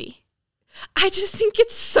watch a movie. I just think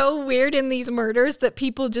it's so weird in these murders that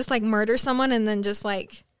people just like murder someone and then just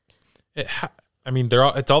like.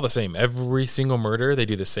 It's all the same. Every single murder, they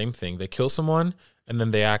do the same thing. They kill someone and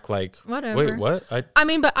then they act like, whatever. Wait, what?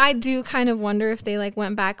 But I do kind of wonder if they like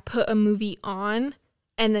went back, put a movie on,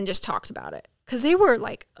 and then just talked about it because they were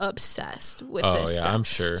like obsessed with this. Oh yeah, stuff. I'm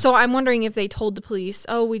sure. So I'm wondering if they told the police,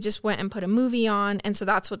 "Oh, we just went and put a movie on," and so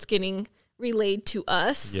that's what's getting relayed to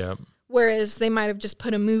us. Yeah. Whereas they might have just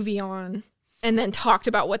put a movie on and then talked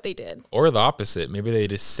about what they did. Or the opposite. Maybe they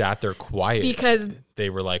just sat there quiet. Because they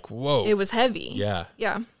were like, whoa. It was heavy. Yeah.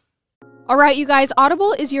 Yeah. All right, you guys,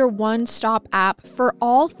 Audible is your one-stop app for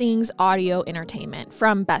all things audio entertainment,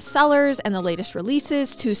 from bestsellers and the latest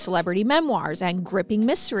releases to celebrity memoirs and gripping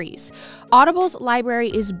mysteries. Audible's library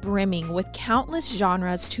is brimming with countless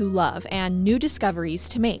genres to love and new discoveries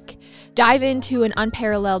to make. Dive into an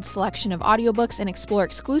unparalleled selection of audiobooks and explore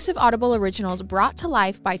exclusive Audible originals brought to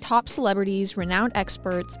life by top celebrities, renowned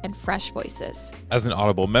experts, and fresh voices. As an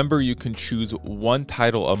Audible member, you can choose one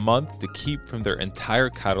title a month to keep from their entire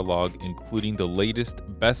catalog, including the latest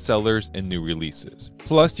bestsellers and new releases.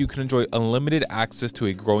 Plus, you can enjoy unlimited access to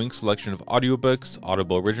a growing selection of audiobooks,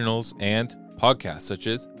 Audible originals, and podcasts such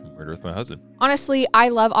as Murder with My Husband. Honestly, I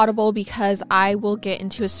love Audible because I will get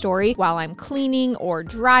into a story while I'm cleaning or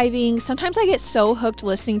driving. Sometimes I get so hooked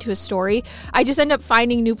listening to a story, I just end up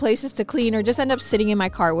finding new places to clean or just end up sitting in my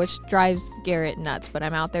car, which drives Garrett nuts, but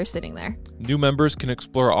I'm out there sitting there. New members can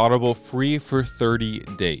explore Audible free for 30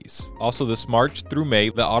 days. Also, this March through May,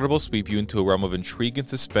 the Audible sweep you into a realm of intrigue and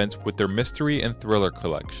suspense with their mystery and thriller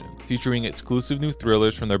collection, featuring exclusive new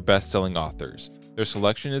thrillers from their best-selling authors. Their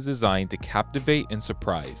selection is designed to captivate and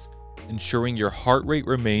surprise. ensuring your heart rate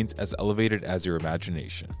remains as elevated as your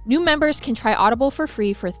imagination. New members can try Audible for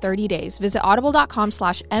free for 30 days. Visit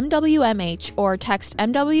audible.com/MWMH or text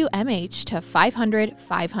MWMH to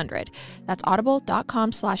 500-500. That's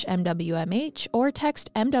audible.com/MWMH or text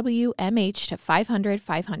MWMH to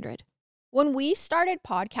 500-500. When we started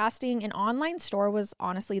podcasting, an online store was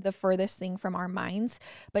honestly the furthest thing from our minds.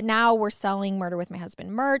 But now we're selling Murder with My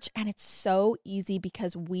Husband merch, and it's so easy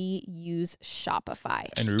because we use Shopify.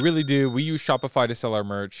 And we really do. We use Shopify to sell our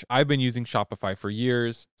merch. I've been using Shopify for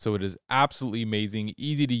years, so it is absolutely amazing,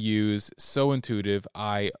 easy to use, so intuitive.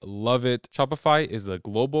 I love it. Shopify is the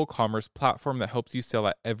global commerce platform that helps you sell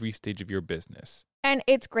at every stage of your business. And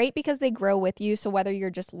it's great because they grow with you. So whether you're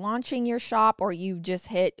just launching your shop or you've just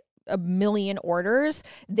hit a million orders,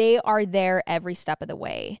 they are there every step of the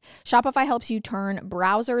way. Shopify helps you turn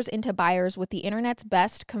browsers into buyers with the internet's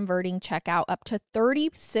best converting checkout, up to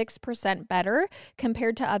 36% better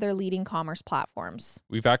compared to other leading commerce platforms.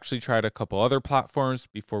 We've actually tried a couple other platforms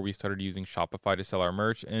before we started using Shopify to sell our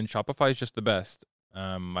merch, and Shopify is just the best.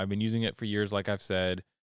 I've been using it for years, like I've said,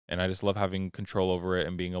 and I just love having control over it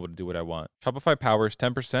and being able to do what I want. Shopify powers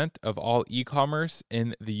 10% of all e-commerce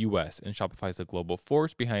in the U.S., and Shopify is a global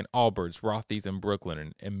force behind Allbirds, Rothy's, and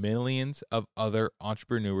Brooklinen, and millions of other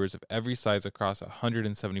entrepreneurs of every size across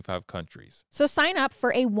 175 countries. So sign up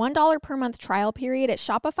for a $1 per month trial period at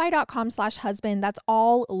shopify.com/husband. That's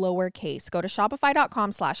all lowercase. Go to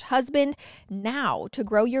shopify.com/husband now to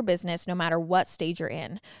grow your business no matter what stage you're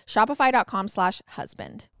in.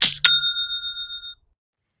 Shopify.com/husband.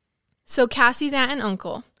 So Cassie's aunt and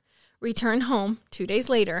uncle returned home 2 days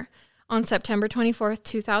later on September 24th,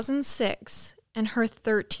 2006, and her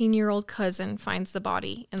 13-year-old cousin finds the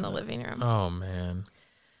body in the living room. Oh, man.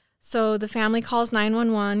 So the family calls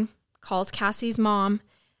 911, calls Cassie's mom,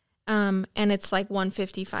 and it's like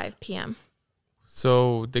 1:55 p.m.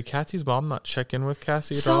 So did Cassie's mom not check in with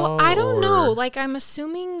Cassie at all? So I don't know. Like, I'm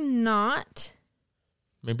assuming not.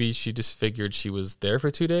 Maybe she just figured she was there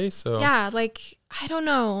for 2 days. So yeah, like, I don't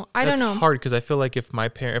know. I don't know. It's hard because I feel like if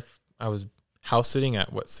I was house sitting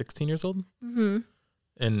at 16 years old, and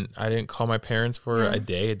I didn't call my parents for a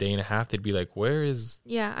day and a half, they'd be like, "Where is?"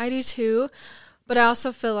 Yeah, I do too. But I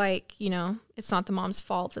also feel like, it's not the mom's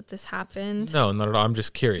fault that this happened. No, not at all. I'm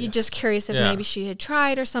just curious. You're just curious if maybe she had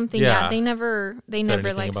tried or something. Yeah, they never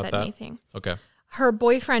said anything. Okay. Her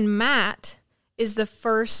boyfriend Matt is the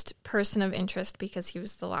first person of interest because he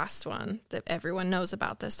was the last one that everyone knows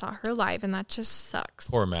about that saw her live, and that just sucks.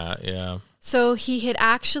 Poor Matt, yeah. So he had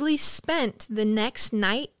actually spent the next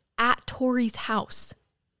night at Tori's house.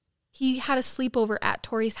 He had a sleepover at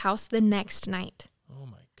Tori's house the next night. Oh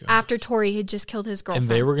my god! After Tori had just killed his girlfriend.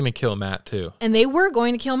 And they were going to kill Matt too. And they were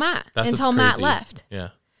going to kill Matt until Matt left. Yeah.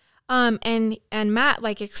 And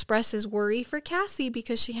Matt expresses worry for Cassie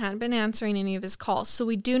because she hadn't been answering any of his calls. So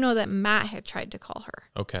we do know that Matt had tried to call her.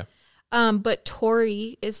 Okay. But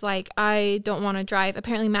Tori is like, I don't want to drive.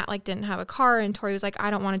 Apparently Matt didn't have a car, and Tori was like, I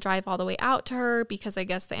don't want to drive all the way out to her because I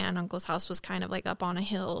guess the aunt and uncle's house was kind of up on a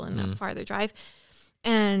hill and a farther drive.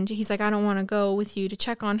 And he's like, I don't want to go with you to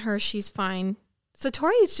check on her. She's fine. So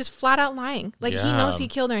Tori is just flat out lying. He knows he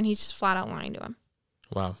killed her, and he's just flat out lying to him.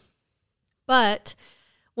 Wow. But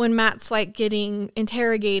when Matt's getting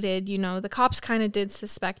interrogated, the cops kind of did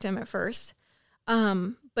suspect him at first.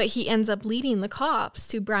 But he ends up leading the cops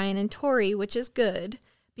to Brian and Tori, which is good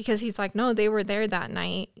because he's like, no, they were there that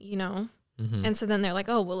night, And so then they're like,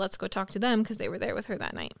 oh, well, let's go talk to them because they were there with her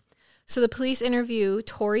that night. So the police interview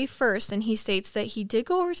Tori first, and he states that he did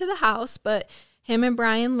go over to the house, but him and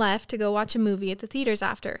Brian left to go watch a movie at the theaters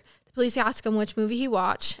after. The police ask him which movie he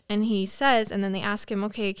watched, and he says, and then they ask him,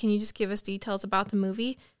 okay, can you just give us details about the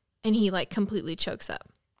movie? And he completely chokes up.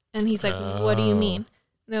 And he's like, what do you mean?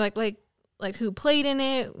 And they're like who played in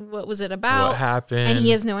it? What was it about? What happened? And he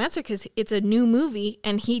has no answer because it's a new movie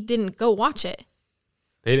and he didn't go watch it.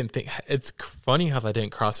 They didn't think. It's funny how that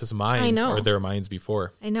didn't cross his mind. I know. Or their minds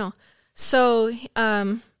before. I know. So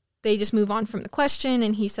they just move on from the question,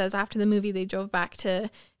 and he says after the movie they drove back to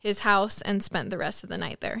his house and spent the rest of the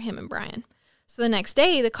night there, him and Brian. So the next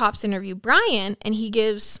day the cops interview Brian, and he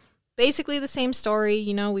gives basically the same story.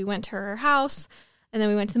 We went to her house, and then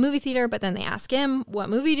we went to the movie theater, but then they ask him, what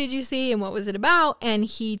movie did you see and what was it about? And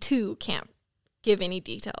he too can't give any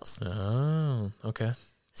details. Oh, okay.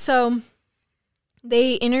 So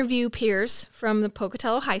they interview peers from the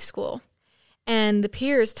Pocatello High School, and the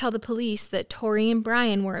peers tell the police that Tori and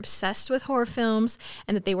Brian were obsessed with horror films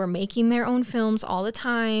and that they were making their own films all the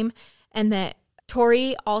time, and that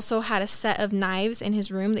Tori also had a set of knives in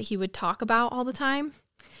his room that he would talk about all the time.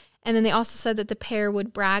 And then they also said that the pair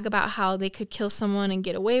would brag about how they could kill someone and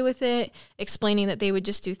get away with it, explaining that they would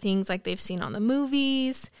just do things like they've seen on the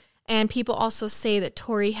movies. And people also say that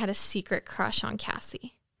Tori had a secret crush on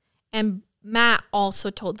Cassie. And Matt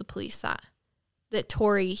also told the police that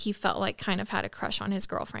Tori, he felt like kind of had a crush on his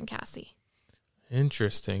girlfriend, Cassie.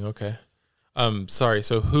 Interesting. Okay. Sorry.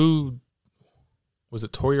 So who was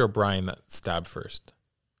it, Tori or Brian that stabbed first?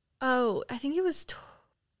 Oh, I think it was Tori.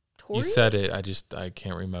 You said it. I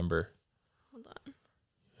can't remember. Hold on.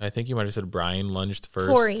 I think you might have said Brian lunged first.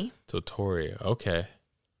 Tori. So Tori. Okay.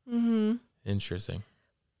 Mm-hmm. Interesting.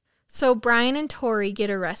 So Brian and Tori get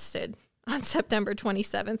arrested on September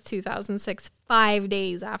 27th, 2006, 5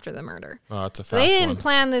 days after the murder. Oh, it's a So fast they didn't one.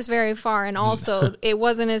 plan this very far, and also it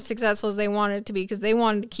wasn't as successful as they wanted it to be because they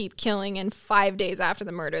wanted to keep killing, and 5 days after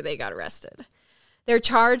the murder, they got arrested. They're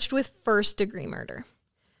charged with first-degree murder.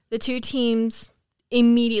 The two teams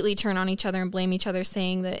immediately turn on each other and blame each other,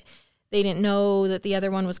 saying that they didn't know that the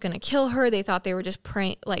other one was going to kill her. They thought they were just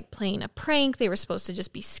playing a prank. They were supposed to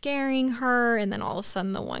just be scaring her, and then all of a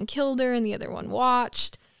sudden the one killed her and the other one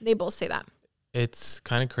watched. They both say that. It's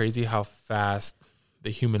kind of crazy how fast the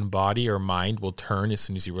human body or mind will turn as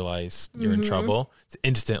soon as you realize you're in trouble. It's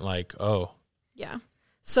instant, like, oh. Yeah.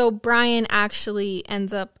 So Brian actually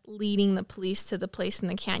ends up leading the police to the place in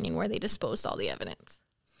the canyon where they disposed all the evidence.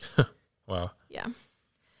 Wow. Yeah.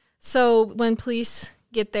 So when police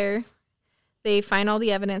get there, they find all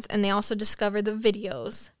the evidence, and they also discover the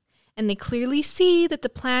videos. And they clearly see that the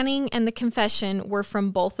planning and the confession were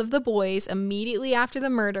from both of the boys immediately after the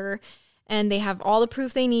murder. And they have all the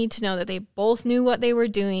proof they need to know that they both knew what they were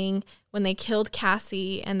doing when they killed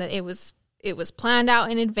Cassie, and that it was planned out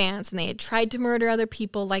in advance, and they had tried to murder other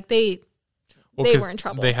people. Like they were in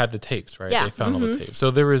trouble. They had the tapes, right? Yeah. They found all the tapes. So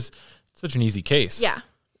there was such an easy case. Yeah.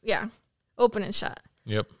 Yeah. Open and shut.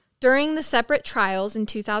 Yep. During the separate trials in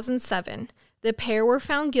 2007, the pair were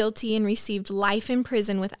found guilty and received life in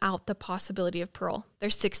prison without the possibility of parole. They're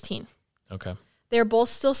 16. Okay. They're both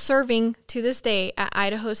still serving to this day at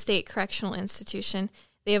Idaho State Correctional Institution.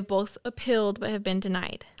 They have both appealed but have been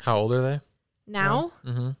denied. How old are they? Now?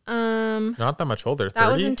 Mm-hmm. Not that much older. 30?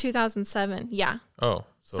 That was in 2007. Yeah. Oh.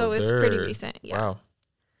 So it's pretty recent. Yeah. Wow.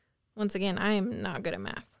 Once again, I am not good at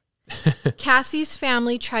math. Cassie's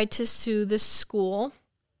family tried to sue the school,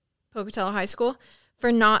 Pocatello High School,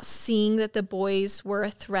 for not seeing that the boys were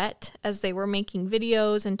a threat as they were making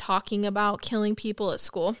videos and talking about killing people at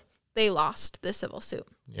school. They lost the civil suit.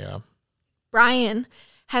 Yeah. Brian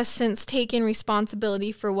has since taken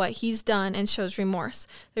responsibility for what he's done and shows remorse.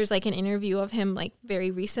 There's like an interview of him like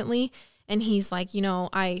very recently, and he's like,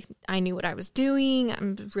 I knew what I was doing.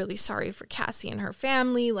 I'm really sorry for Cassie and her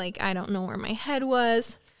family. Like, I don't know where my head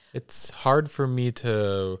was. It's hard for me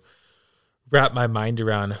to wrap my mind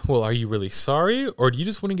around, well, are you really sorry, or do you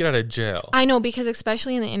just want to get out of jail? I know, because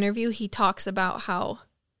especially in the interview, he talks about how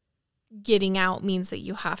getting out means that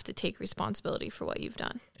you have to take responsibility for what you've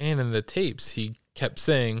done. And in the tapes, he kept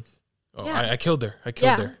saying, Yeah. I killed her. I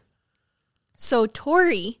killed her. So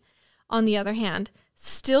Tori, on the other hand,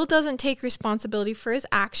 still doesn't take responsibility for his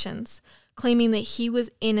actions, claiming that he was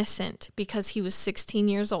innocent because he was 16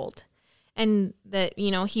 years old. And that,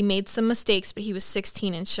 he made some mistakes, but he was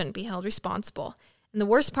 16 and shouldn't be held responsible. And the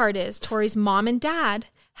worst part is Tori's mom and dad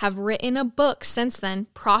have written a book since then,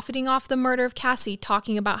 profiting off the murder of Cassie,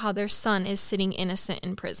 talking about how their son is sitting innocent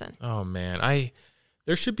in prison. Oh, man.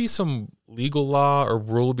 There should be some legal law or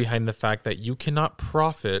rule behind the fact that you cannot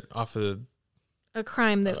profit off of A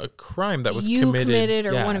crime that was you committed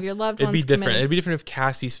or one of your loved It'd ones be different. committed. It'd be different if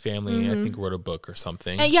Cassie's family, I think, wrote a book or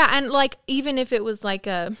something. And like even if it was like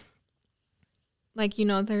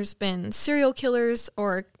there's been serial killers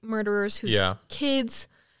or murderers whose kids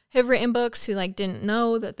have written books who like didn't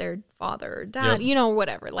know that their father or dad,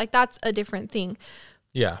 whatever. Like that's a different thing.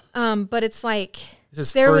 Yeah. But it's like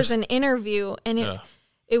was was an interview, and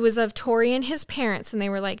it was of Tori and his parents, and they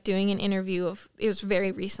were like doing an interview it was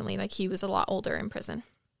very recently, like he was a lot older in prison.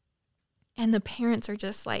 And the parents are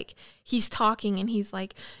just like, he's talking and he's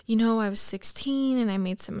like, I was 16 and I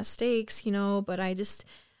made some mistakes, but I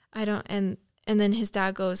don't, and then his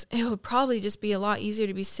dad goes, it would probably just be a lot easier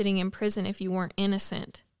to be sitting in prison if you weren't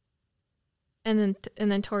innocent. And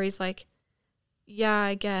then Tori's like, yeah,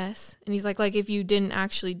 I guess. And he's like if you didn't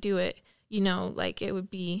actually do it, like it would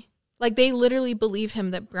be, like they literally believe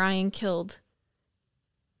him that Brian killed.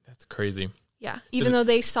 That's crazy. Yeah. Even though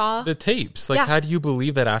they saw the tapes. Like, how do you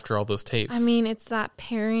believe that after all those tapes? I mean, it's that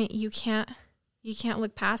parent, you can't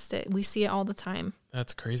look past it. We see it all the time.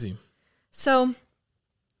 That's crazy. So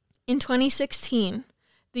in 2016,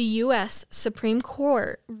 The U.S. Supreme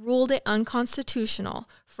Court ruled it unconstitutional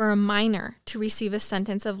for a minor to receive a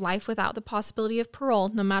sentence of life without the possibility of parole,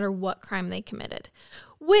 no matter what crime they committed.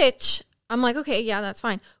 Which, I'm like, okay, yeah, that's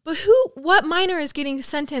fine. But what minor is getting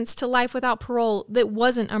sentenced to life without parole that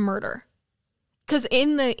wasn't a murder? Because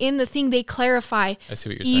in the thing, they clarify, I see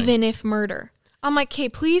what you're even if murder. I'm like, okay,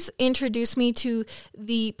 please introduce me to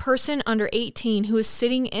the person under 18 who is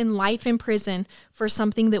sitting in life in prison for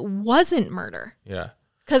something that wasn't murder. Yeah.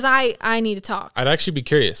 Because I need to talk. I'd actually be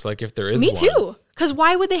curious, like, if there is Me one. too. Because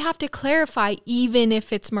why would they have to clarify even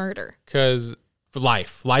if it's murder? Because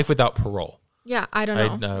life without parole. Yeah, I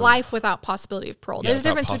don't know. Life without possibility of parole. Yeah, There's a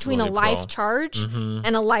difference between a possibility of life charge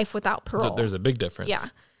and a life without parole. So there's a big difference. Yeah.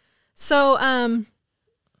 So,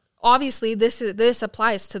 obviously, this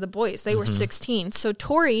applies to the boys. They were 16. So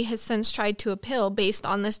Tory has since tried to appeal based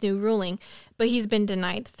on this new ruling, but he's been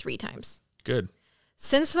denied 3 times. Good.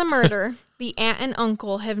 Since the murder, the aunt and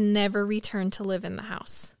uncle have never returned to live in the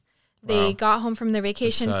house. They got home from their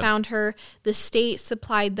vacation, found her. The state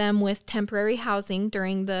supplied them with temporary housing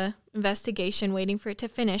during the investigation, waiting for it to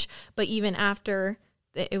finish. But even after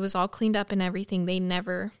it was all cleaned up and everything, they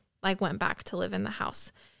never went back to live in the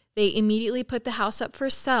house. They immediately put the house up for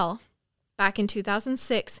sale back in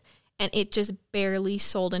 2006, and it just barely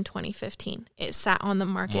sold in 2015. It sat on the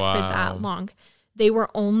market for that long. They were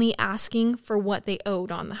only asking for what they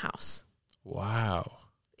owed on the house. Wow.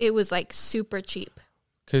 It was super cheap.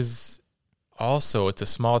 Because also it's a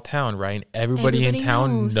small town, right? And everybody in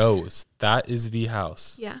town knows that is the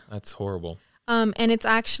house. Yeah. That's horrible. And it's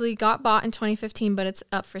actually got bought in 2015, but it's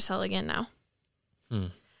up for sale again now.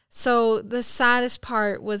 So the saddest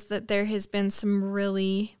part was that there has been some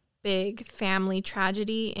really big family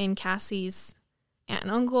tragedy in Cassie's aunt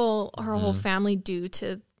and uncle, her whole family, due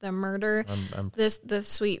to the murder. The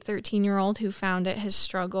sweet 13-year-old who found it has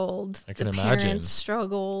struggled. I can the imagine. Parents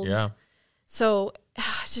struggled. Yeah. So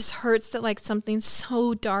it just hurts that something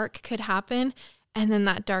so dark could happen, and then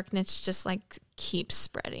that darkness just keeps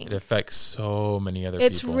spreading. It affects so many other people.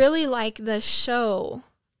 It's really like the show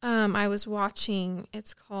I was watching.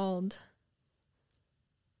 It's called,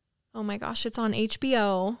 oh my gosh, it's on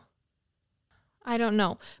HBO. I don't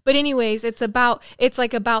know. But anyways, it's about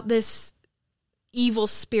this evil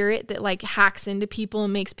spirit that hacks into people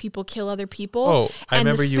and makes people kill other people. Oh, I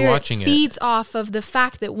remember you watching it. Feeds off of the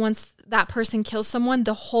fact that once that person kills someone,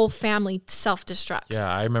 the whole family self-destructs.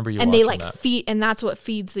 Yeah, I remember you and watching they that. feed, and that's what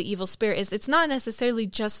feeds the evil spirit. It's not necessarily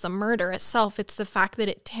just the murder itself. It's the fact that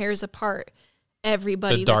it tears apart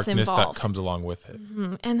everybody that's involved. The darkness that comes along with it.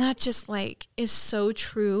 And that just is so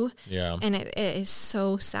true. Yeah. And it is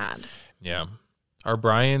so sad. Yeah. Are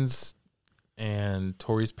Brian's and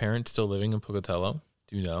Tori's parents still living in Pocatello?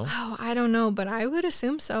 Do you know? Oh, I don't know, but I would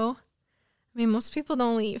assume so. I mean, most people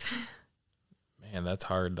don't leave. Man, that's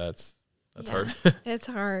hard. That's hard. It's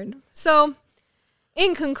hard. So,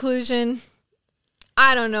 in conclusion,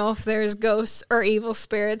 I don't know if there's ghosts or evil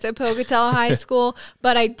spirits at Pocatello High School,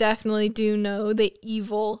 but I definitely do know that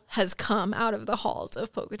evil has come out of the halls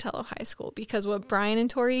of Pocatello High School, because what Brian and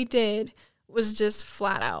Tori did was just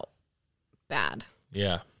flat out bad.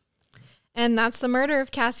 Yeah. And that's the murder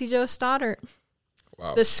of Cassie Jo Stoddart.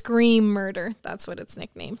 Wow. The Scream murder. That's what it's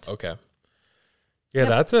nicknamed. Okay. Yeah,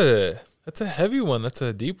 that's a heavy one. That's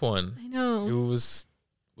a deep one. I know. It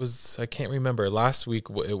was I can't remember. Last week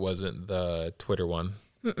it wasn't the Twitter one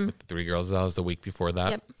with the 3 girls. That was the week before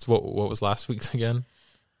that. Yep. So what was last week's again?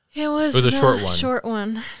 It was a short one. Short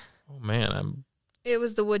one. Oh man, It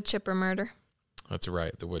was the wood chipper murder. That's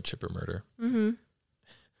right, the wood chipper murder.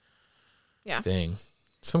 Yeah. Dang.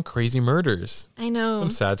 Some crazy murders. I know.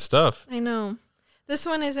 Some sad stuff. I know. This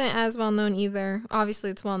one isn't as well known either.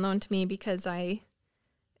 Obviously, it's well known to me because I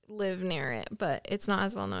live near it, but it's not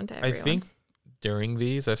as well known to everyone. I think during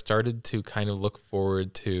these, I've started to kind of look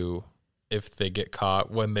forward to if they get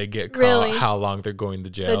caught, when they get caught, how long they're going to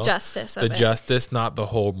jail. The justice of it. The justice, not the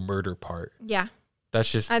whole murder part. Yeah.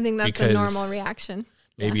 That's just I think that's a normal reaction.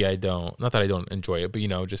 Maybe I don't. Not that I don't enjoy it, but,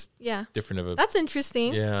 just different of a... That's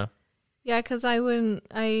interesting. Yeah. Yeah, because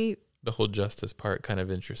the whole justice part kind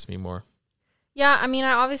of interests me more. Yeah, I mean,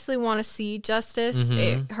 I obviously want to see justice.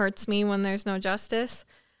 It hurts me when there's no justice,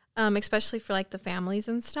 especially for the families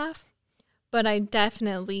and stuff. But I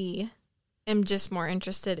definitely am just more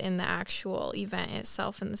interested in the actual event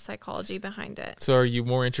itself and the psychology behind it. So are you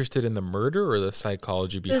more interested in the murder or the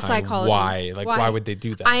psychology behind why? Why would they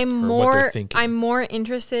do that? I'm more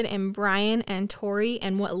interested in Brian and Tori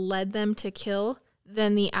and what led them to kill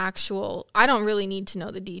than the actual... I don't really need to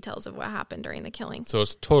know the details of what happened during the killing. So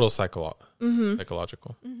it's total psychological.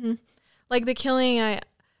 The killing,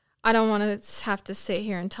 I don't want to have to sit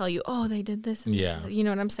here and tell you, oh, they did this. And Yeah. you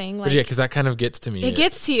know what I'm saying? But yeah, because that kind of gets to me. It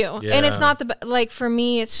gets to you. Yeah. And it's not like for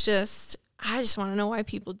me, it's just, I just want to know why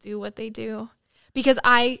people do what they do. Because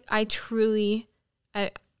I truly,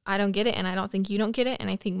 I don't get it. And I don't think you don't get it.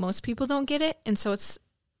 And I think most people don't get it. And so it's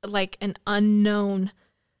like an unknown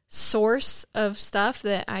source of stuff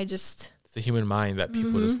that I just... It's the human mind that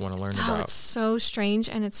people just want to learn Oh, about. it's so strange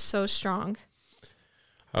and it's so strong.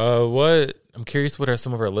 I'm curious what are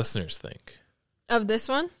some of our listeners think? Of this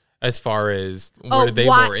one? As far as what are they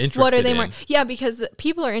more interested What are they more? in? Yeah, because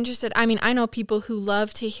people are interested. I mean, I know people who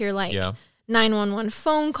love to hear like Yeah. 911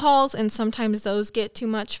 phone calls, and sometimes those get too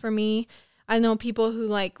much for me. I know people who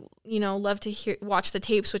like, love to watch the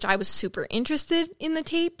tapes, which I was super interested in the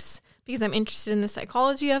tapes because I'm interested in the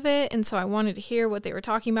psychology of it. And so I wanted to hear what they were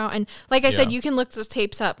talking about. And like I said, you can look those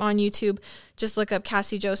tapes up on YouTube. Just look up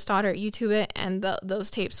Cassie Jo Stoddard, YouTube it, and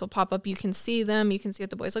those tapes will pop up. You can see them. You can see what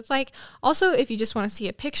the boys look like. Also, if you just want to see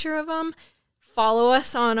a picture of them, follow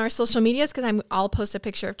us on our social medias because I'll post a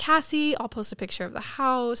picture of Cassie. I'll post a picture of the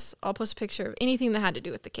house. I'll post a picture of anything that had to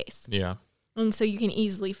do with the case. Yeah. And so you can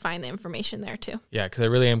easily find the information there too. Yeah, because I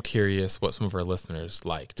really am curious what some of our listeners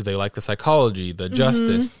like. Do they like the psychology, the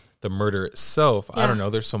justice, the murder itself? Yeah. I don't know.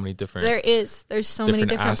 There's so many different... There's so many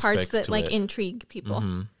different parts aspects that to like it. intrigue people.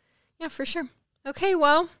 Mm-hmm. Yeah, for sure. Okay,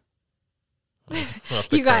 well, We'll have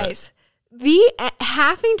to you cut. guys,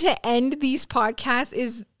 having to end these podcasts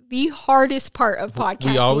is the hardest part of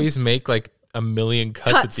podcasting. We always make like a million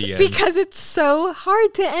cuts at the end. because it's so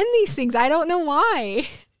hard to end these things. I don't know why.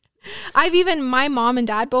 My mom and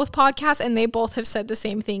dad both podcast, and they both have said the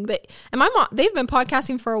same thing. And my mom, they've been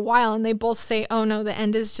podcasting for a while, and they both say, "Oh no, the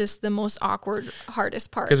end is just the most awkward,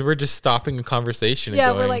 hardest part." Because we're just stopping a conversation and Yeah,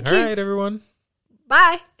 going, we're like, all right, everyone.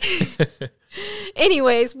 Bye.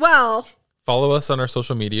 Anyways, well, Follow us on our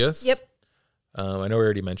social medias. yep. I know we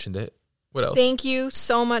already mentioned it. What else? Thank you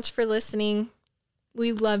so much for listening.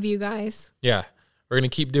 We love you guys. Yeah. We're going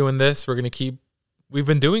to keep doing this. We've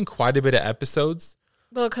been doing quite a bit of episodes.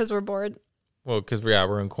 Well, because we're bored. Well, because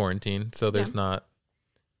we're in quarantine. So there's not,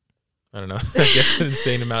 I don't know, I guess an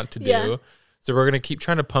insane amount to do. Yeah. So we're going to keep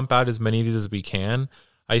trying to pump out as many of these as we can.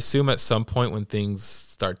 I assume at some point when things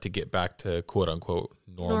start to get back to quote unquote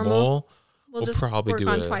normal. We'll just probably work do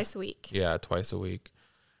on it twice a week. Yeah, twice a week.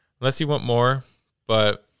 Unless you want more,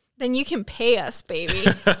 but Then you can pay us, baby.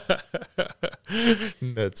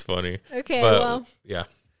 that's funny. Okay, But, well, yeah.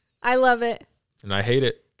 I love it. And I hate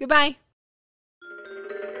it. Goodbye.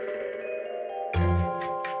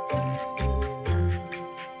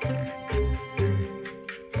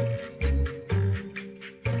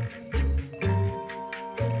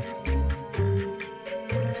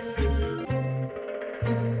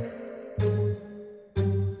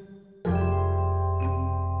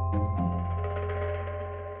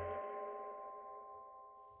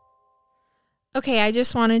 Okay, I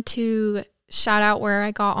just wanted to shout out where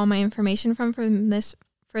I got all my information from for this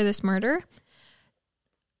murder.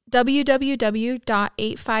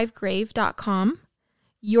 www.85grave.com.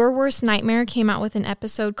 Your Worst Nightmare came out with an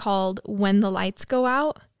episode called When the Lights Go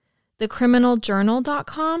Out.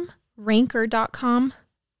 thecriminaljournal.com, ranker.com,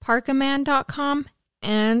 parkaman.com,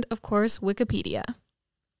 and of course Wikipedia.